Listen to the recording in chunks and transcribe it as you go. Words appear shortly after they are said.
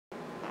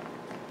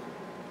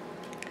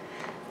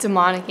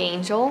Demonic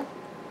Angel.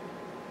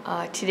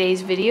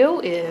 Today's video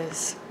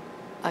is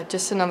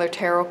just another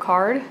tarot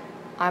card.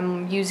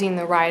 I'm using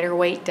the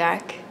Rider-Waite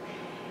deck,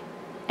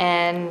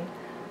 and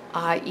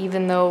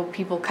even though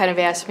people kind of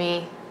ask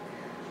me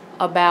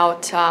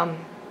about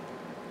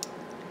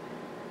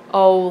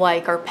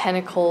like, are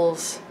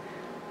Pentacles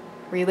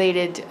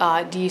related,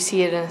 do you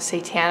see it in a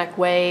satanic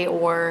way,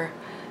 or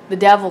the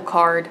Devil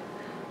card,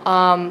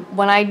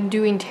 when I'm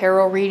doing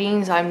tarot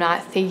readings, I'm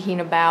not thinking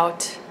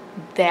about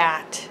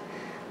that,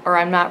 or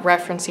I'm not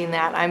referencing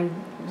that.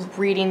 I'm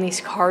reading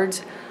these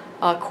cards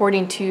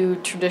according to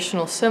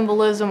traditional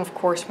symbolism, of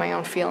course my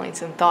own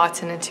feelings and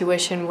thoughts and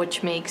intuition,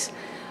 which makes,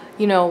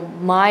 you know,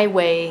 my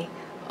way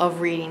of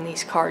reading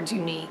these cards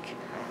unique.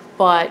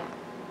 But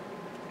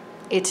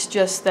it's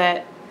just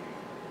that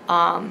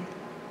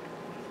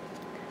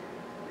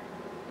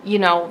you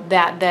know,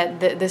 that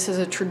this is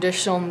a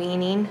traditional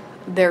meaning.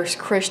 There's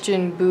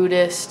Christian,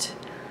 Buddhist,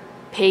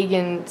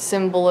 pagan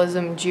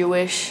symbolism,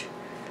 Jewish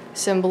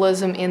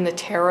symbolism in the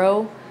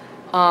tarot,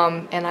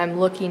 and I'm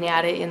looking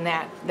at it in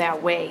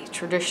that way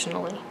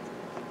traditionally.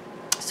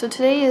 So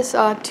today is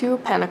Two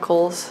of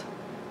Pentacles.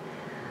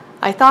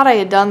 I thought I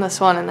had done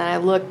this one, and then I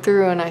looked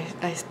through and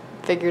I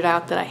figured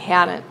out that I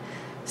hadn't.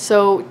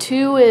 So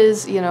two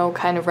is, you know,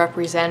 kind of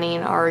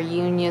representing our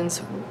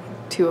unions.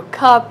 Two of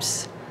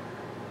Cups,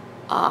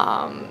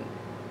 the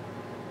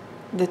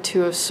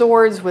Two of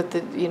Swords with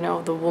the, you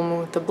know, the woman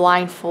with the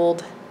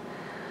blindfold.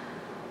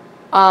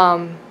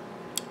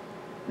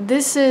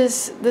 This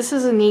is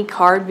a neat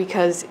card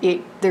because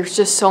there's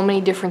just so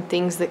many different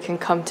things that can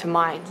come to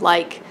mind.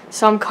 Like,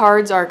 some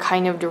cards are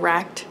kind of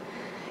direct.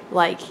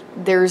 Like,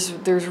 there's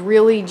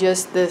really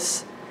just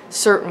this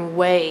certain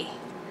way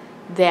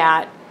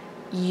that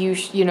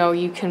you know,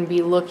 you can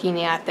be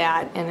looking at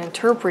that and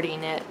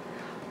interpreting it.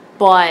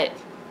 But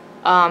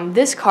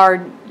this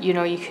card, you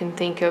know, you can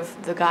think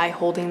of the guy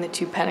holding the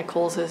Two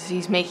Pentacles as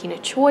he's making a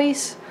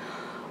choice.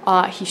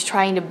 He's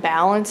trying to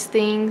balance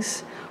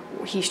things.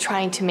 He's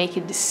trying to make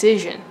a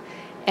decision.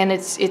 And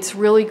it's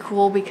really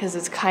cool because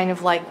it's kind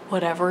of like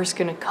whatever's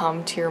going to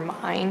come to your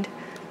mind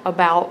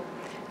about,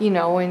 you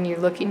know, when you're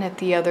looking at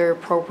the other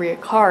appropriate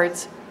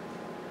cards.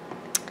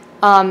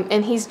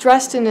 And he's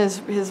dressed in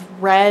his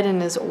red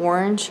and his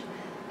orange,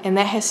 and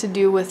that has to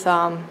do with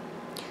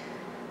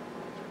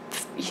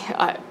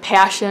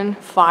passion,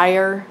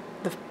 fire,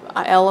 the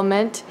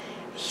element.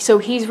 So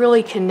he's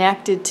really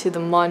connected to the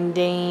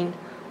mundane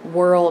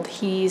world.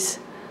 He's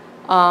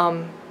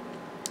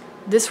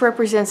this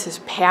represents his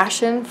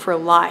passion for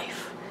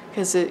life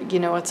because you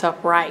know, it's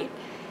upright.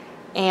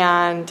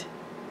 And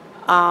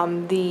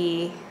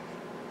the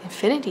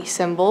infinity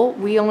symbol,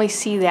 we only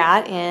see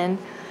that in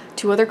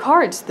two other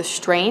cards, the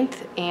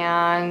Strength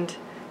and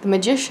the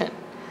Magician.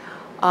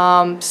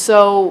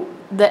 So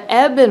the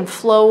ebb and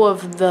flow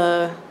of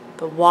the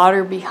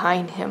water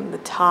behind him, the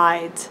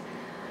tides,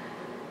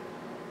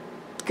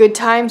 good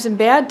times and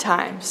bad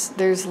times.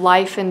 There's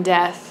life and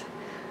death.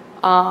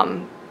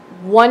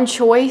 One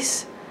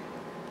choice,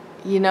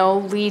 you know,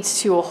 leads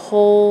to a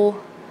whole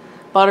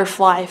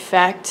butterfly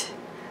effect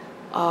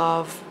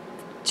of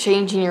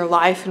changing your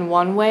life in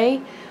one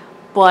way.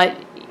 But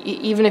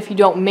even if you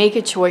don't make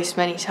a choice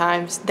many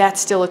times,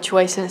 that's still a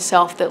choice in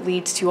itself that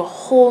leads to a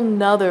whole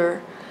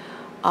nother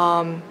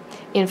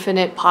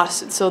infinite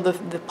so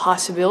the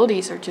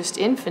possibilities are just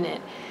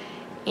infinite.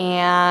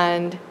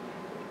 And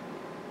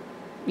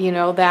you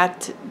know,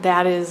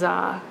 that is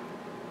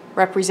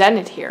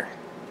represented here.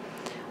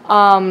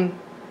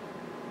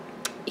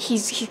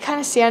 He's kind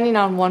of standing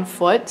on one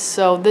foot,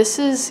 so this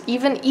is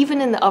even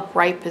in the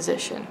upright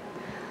position,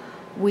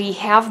 we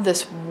have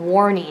this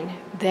warning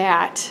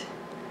that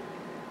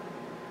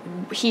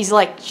he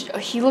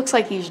looks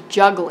like he's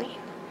juggling.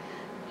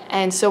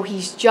 And so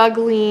he's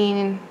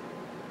juggling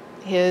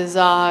his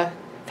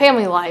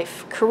family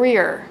life,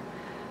 career,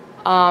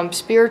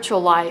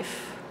 spiritual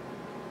life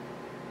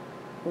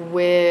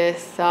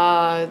with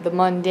the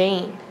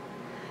mundane.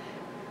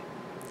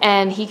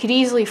 And he could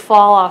easily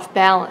fall off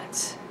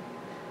balance,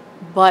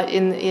 but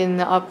in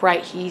the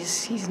upright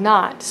he's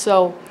not.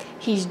 So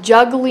he's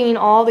juggling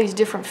all these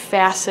different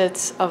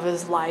facets of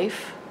his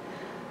life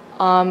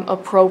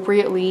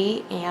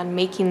appropriately and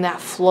making that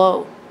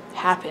flow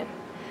happen.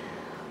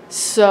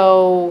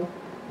 So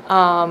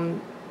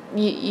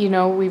you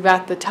know, we've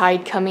got the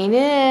tide coming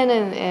in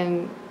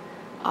and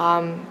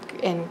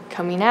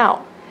coming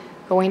out,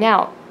 going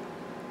out.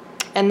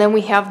 And then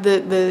we have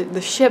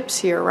the ships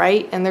here,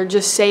 right? And they're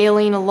just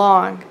sailing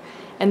along.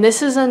 And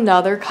this is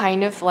another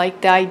kind of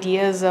like the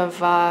ideas of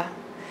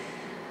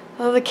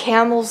the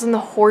camels and the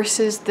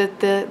horses that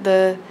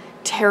the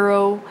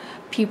tarot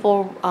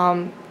people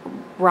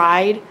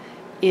ride,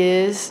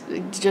 is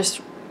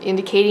just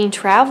indicating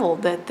travel,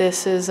 that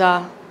this is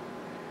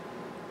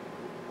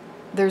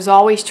there's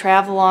always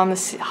travel on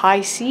the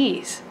high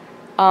seas,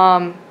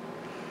 and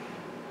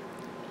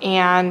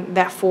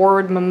that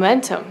forward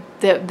momentum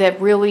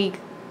that really,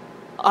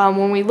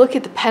 when we look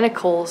at the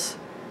Pentacles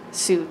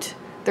suit,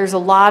 there's a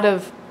lot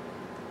of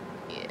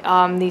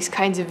these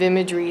kinds of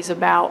imageries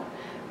about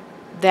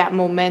that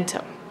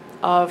momentum.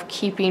 of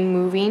keeping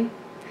moving.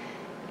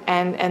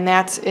 And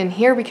that's in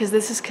here because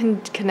this is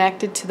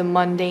connected to the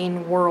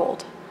mundane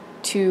world,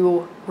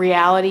 to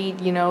reality.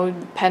 You know,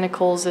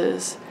 Pentacles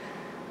is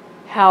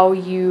how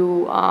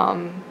you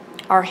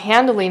are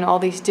handling all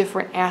these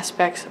different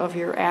aspects of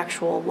your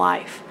actual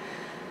life.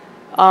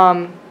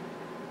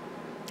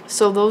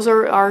 So those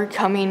are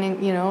coming,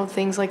 and you know,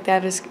 things like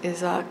that is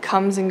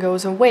comes and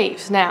goes in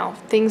waves. Now,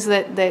 things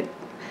that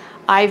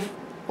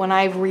when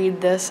I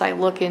read this, I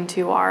look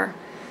into are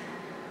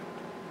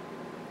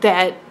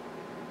that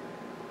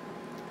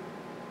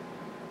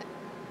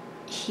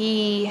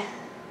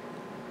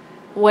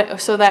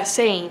so that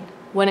saying,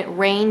 when it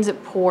rains,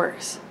 it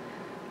pours.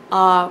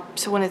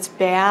 So when it's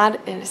bad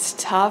and it's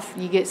tough,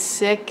 you get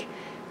sick,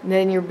 and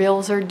then your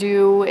bills are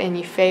due, and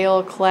you fail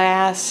a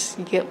class,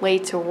 you get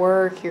late to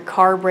work, your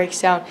car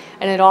breaks down,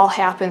 and it all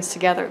happens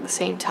together at the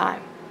same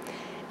time.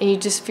 And you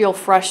just feel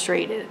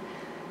frustrated.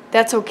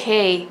 That's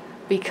okay,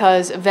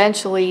 because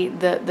eventually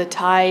the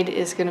tide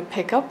is going to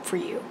pick up for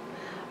you.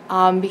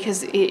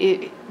 Because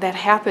that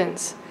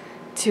happens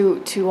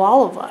to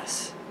all of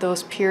us,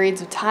 those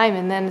periods of time.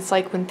 And then it's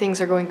like when things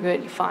are going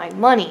good, you find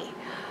money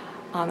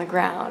on the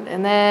ground,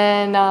 and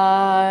then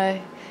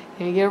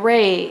you get a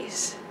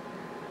raise,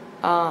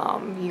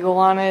 you go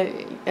on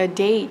a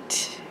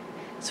date,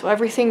 so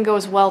everything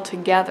goes well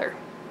together.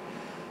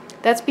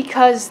 That's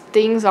because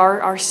things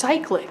are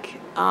cyclic.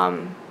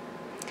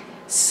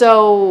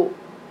 So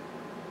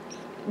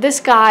this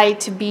guy,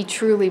 to be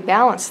truly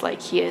balanced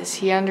like he is,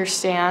 he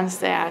understands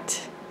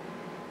that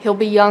he'll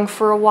be young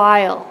for a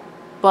while,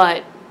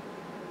 but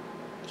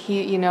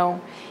he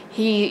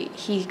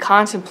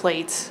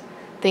contemplates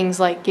things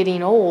like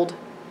getting old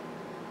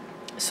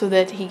so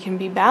that he can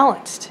be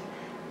balanced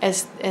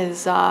as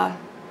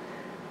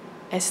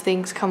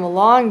things come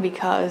along,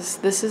 because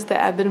this is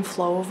the ebb and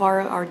flow of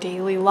our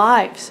daily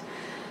lives.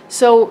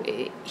 So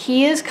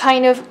he is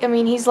kind of, I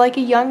mean, he's like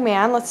a young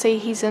man. Let's say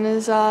he's in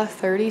his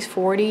 30s,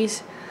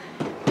 40s.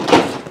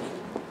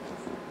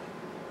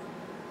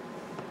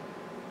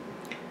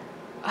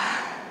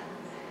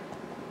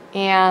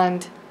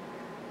 And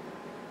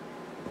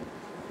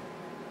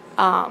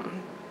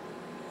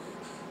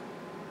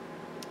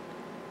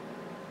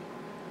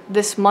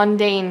this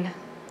mundane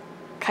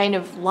kind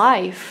of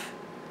life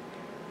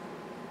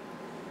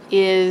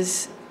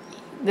is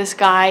this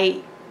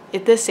guy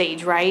at this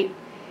age, right?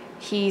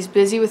 He's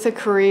busy with a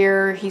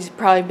career, he's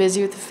probably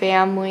busy with the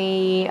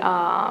family,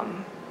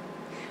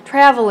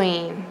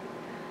 traveling,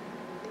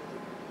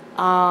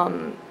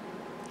 and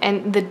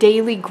the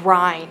daily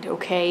grind,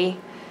 okay?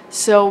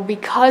 So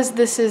because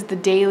this is the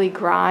daily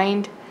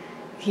grind,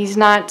 he's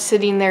not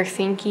sitting there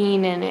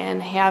thinking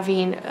and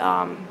having,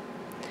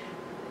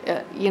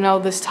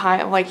 this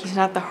time, like he's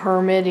not the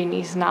hermit, and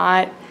he's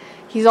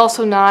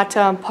also not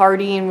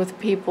partying with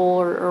people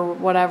or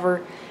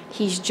whatever.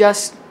 He's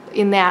just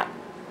in that,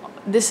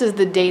 this is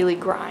the daily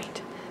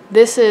grind.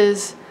 This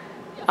is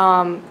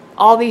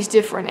all these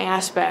different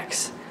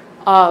aspects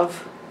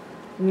of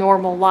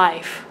normal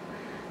life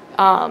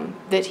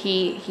that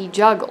he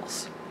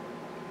juggles.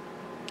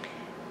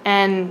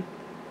 And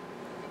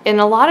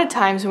a lot of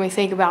times when we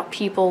think about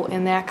people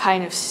in that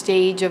kind of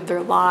stage of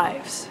their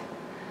lives,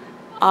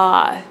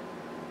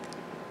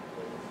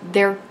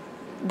 they're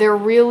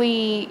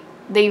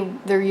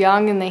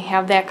young, and they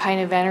have that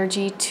kind of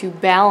energy to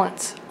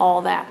balance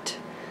all that.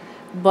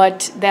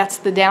 But that's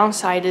the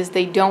downside, is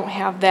they don't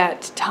have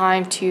that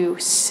time to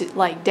sit,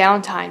 like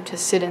downtime, to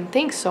sit and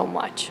think so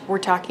much. We're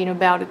talking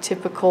about a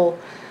typical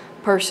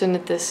person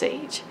at this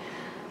age.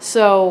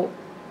 So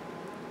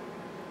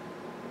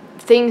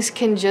things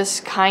can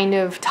just kind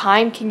of,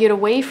 time can get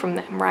away from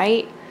them,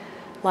 right?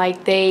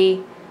 Like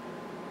they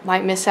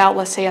might miss out,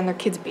 let's say, on their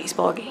kids'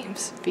 baseball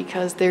games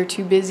because they're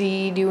too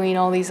busy doing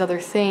all these other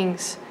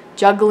things,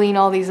 juggling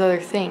all these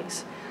other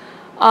things.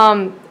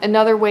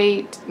 Another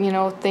way,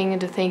 thing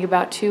to think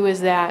about too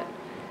is that,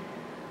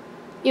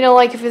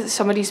 like if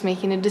somebody's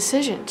making a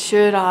decision,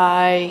 should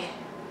I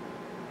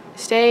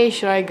stay,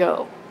 should I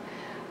go?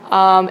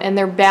 And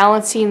they're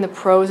balancing the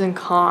pros and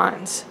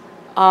cons.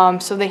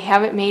 So they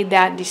haven't made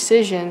that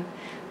decision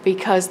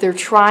because they're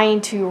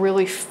trying to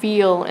really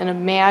feel and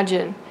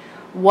imagine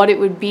what it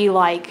would be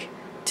like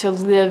to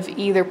live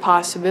either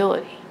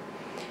possibility.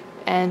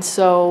 And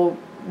so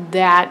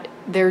that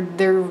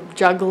they're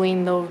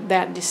juggling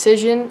that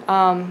decision.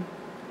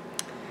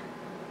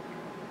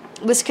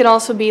 This can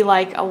also be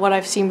like what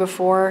I've seen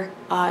before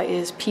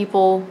is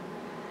people,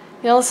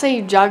 let's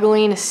say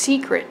juggling a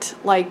secret,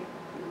 like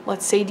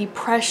let's say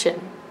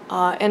depression,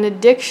 an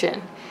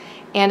addiction.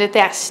 And at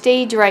that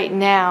stage right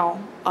now,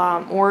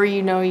 or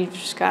you've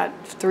just got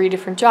 3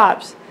 different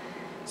jobs,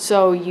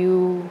 so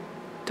you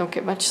don't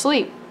get much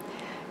sleep.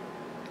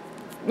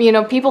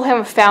 People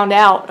haven't found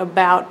out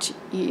about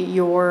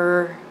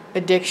your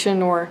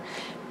addiction, or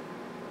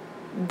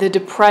the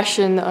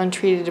depression, the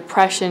untreated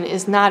depression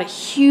is not a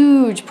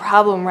huge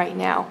problem right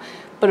now,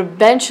 but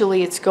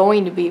eventually it's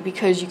going to be,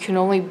 because you can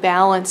only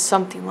balance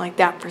something like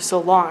that for so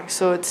long.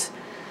 So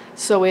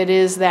it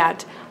is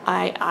that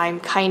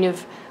I'm kind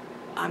of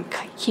I'm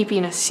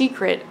keeping a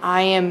secret.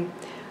 I am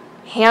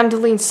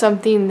handling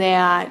something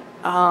that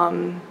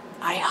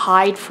I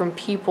hide from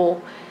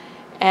people,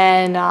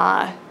 and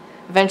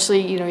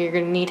eventually, you know, you're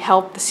going to need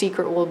help. The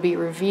secret will be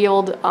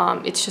revealed.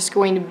 It's just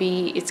going to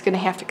be, it's going to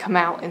have to come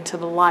out into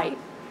the light.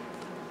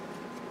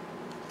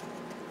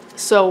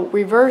 So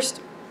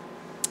reversed,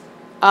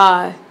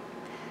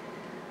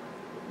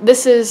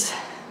 this is,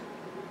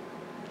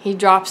 he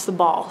drops the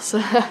balls.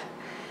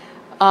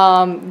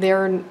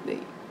 They're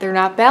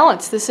not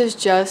balanced. This is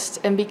just,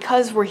 and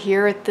because we're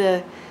here at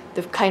the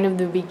kind of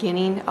the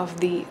beginning of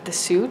the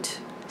suit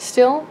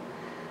still,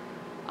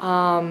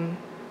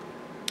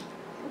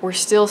 we're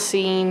still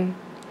seeing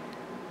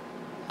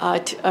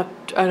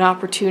an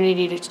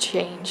opportunity to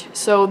change.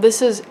 So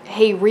this is,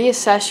 hey,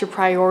 reassess your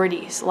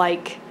priorities.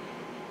 Like,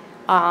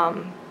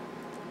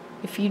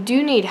 if you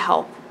do need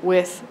help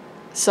with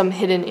some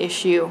hidden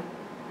issue,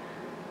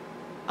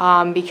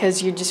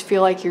 because you just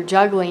feel like you're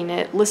juggling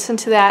it, listen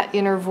to that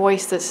inner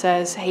voice that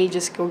says, hey,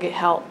 just go get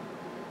help.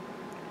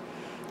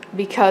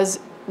 Because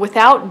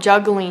without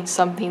juggling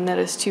something that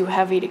is too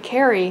heavy to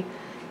carry,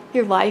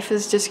 your life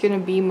is just going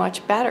to be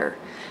much better.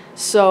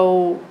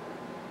 So,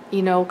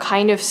 you know,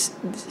 kind of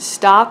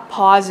stop,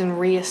 pause, and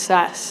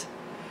reassess.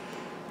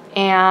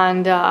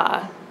 And,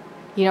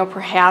 you know,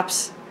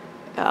 perhaps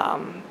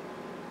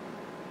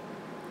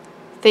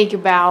think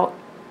about,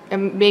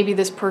 and maybe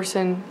this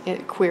person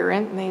is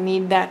querent, they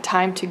need that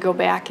time to go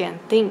back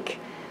and think,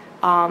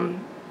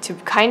 to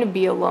kind of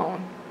be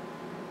alone,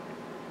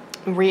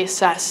 and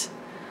reassess.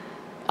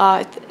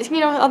 You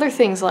know, other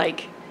things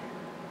like,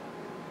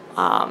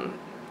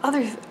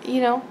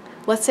 you know,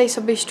 let's say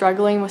somebody's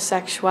struggling with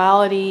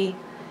sexuality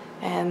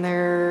and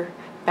they're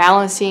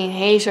balancing,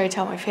 hey, should I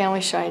tell my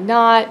family, should I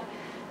not?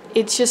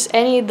 It's just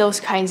any of those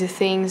kinds of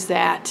things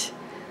that,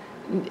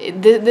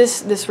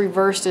 this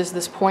reversed is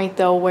this point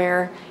though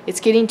where it's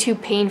getting too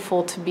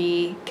painful to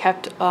be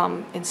kept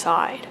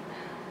inside,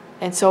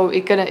 and so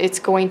it's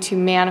going to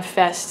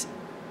manifest.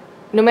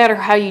 No matter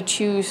how you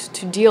choose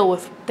to deal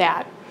with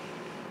that,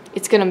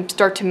 it's going to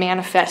start to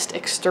manifest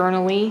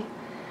externally,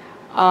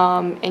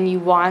 and you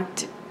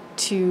want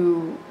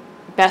to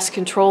best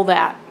control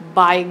that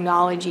by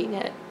acknowledging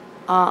it,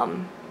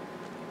 and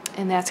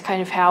that's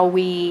kind of how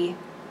we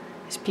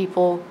as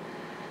people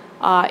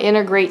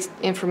integrate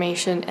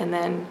information and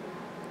then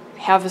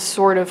have a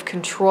sort of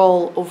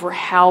control over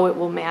how it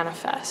will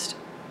manifest.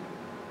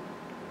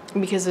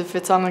 Because if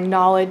it's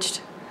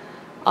unacknowledged,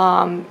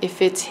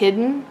 if it's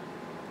hidden,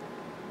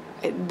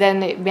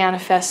 then it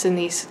manifests in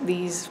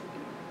these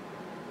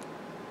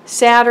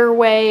sadder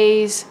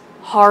ways,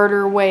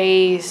 harder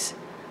ways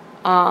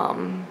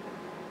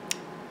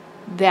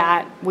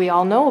that we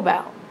all know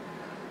about.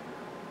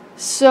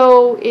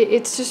 So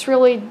it's just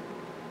really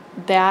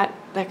that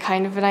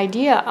kind of an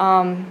idea.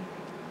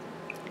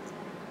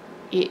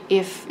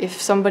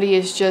 If somebody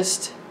is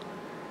just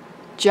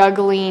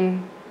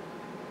juggling,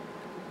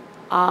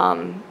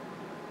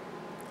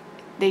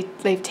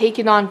 they've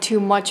taken on too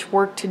much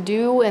work to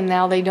do, and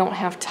now they don't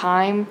have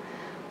time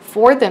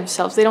for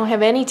themselves. They don't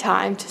have any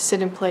time to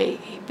sit and play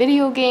a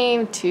video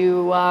game,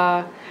 to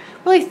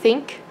really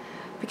think,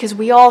 because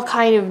we all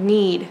kind of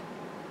need,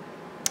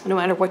 no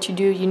matter what you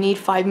do, you need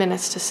 5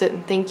 minutes to sit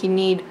and think. You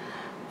need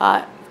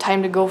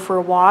time to go for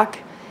a walk.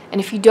 And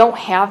if you don't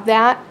have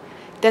that,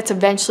 that's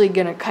eventually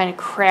going to kind of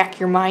crack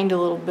your mind a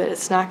little bit.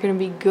 It's not going to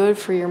be good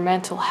for your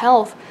mental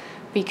health,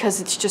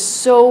 because it's just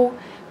so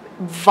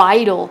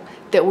vital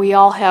that we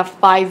all have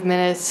 5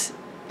 minutes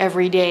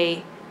every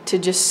day to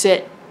just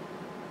sit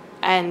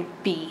and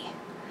be.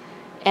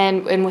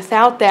 And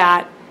without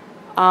that,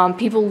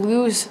 people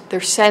lose their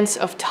sense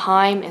of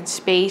time and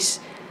space.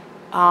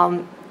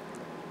 And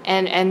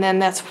then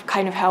that's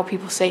kind of how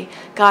people say,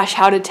 gosh,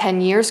 how did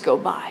 10 years go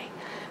by?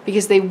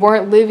 Because they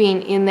weren't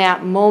living in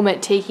that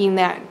moment, taking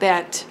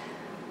that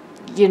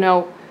you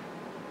know,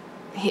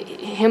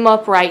 him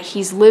upright.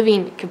 He's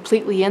living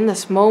completely in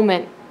this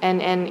moment,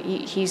 and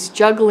he's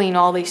juggling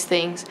all these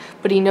things,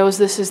 but he knows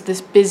this is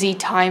this busy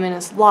time in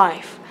his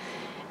life.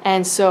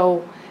 And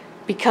so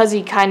because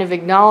he kind of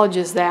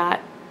acknowledges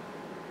that,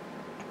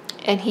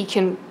 and he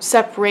can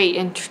separate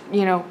and,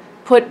 you know,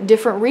 put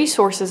different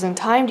resources and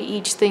time to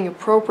each thing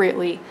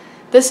appropriately.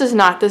 This is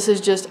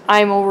just,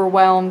 I'm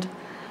overwhelmed.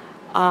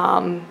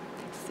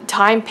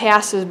 Time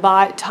passes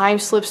by, time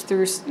slips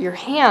through your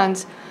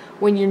hands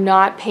when you're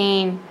not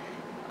paying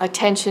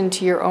attention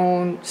to your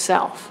own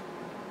self.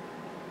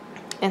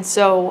 And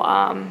so,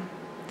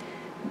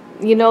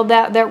 you know,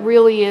 that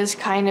really is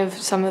kind of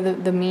some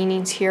of the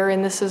meanings here.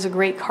 And this is a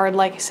great card.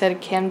 Like I said, it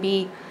can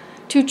be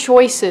two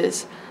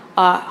choices,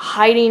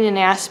 hiding an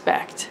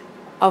aspect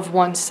of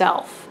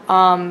oneself,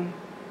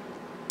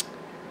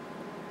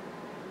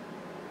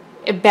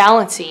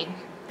 balancing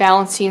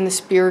the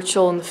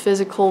spiritual and the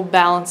physical,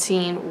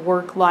 balancing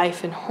work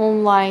life and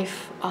home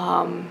life,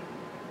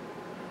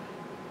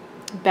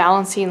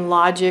 balancing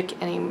logic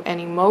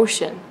and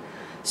emotion.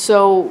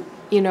 So,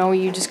 you know,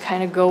 you just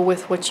kind of go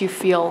with what you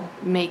feel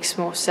makes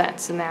most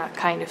sense in that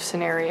kind of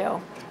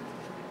scenario.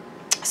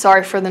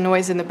 Sorry for the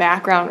noise in the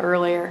background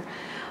earlier.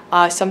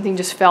 Something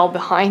just fell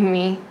behind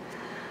me.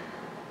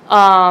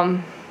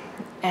 And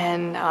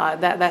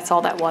that's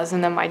all that was.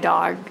 And then my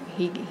dog,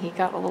 he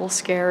got a little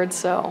scared,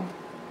 so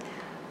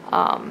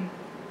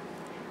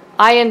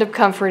I end up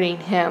comforting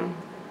him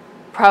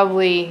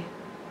probably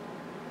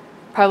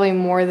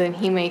more than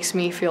he makes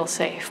me feel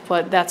safe,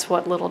 but that's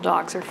what little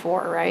dogs are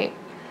for, right?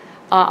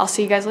 I'll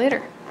see you guys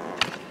later.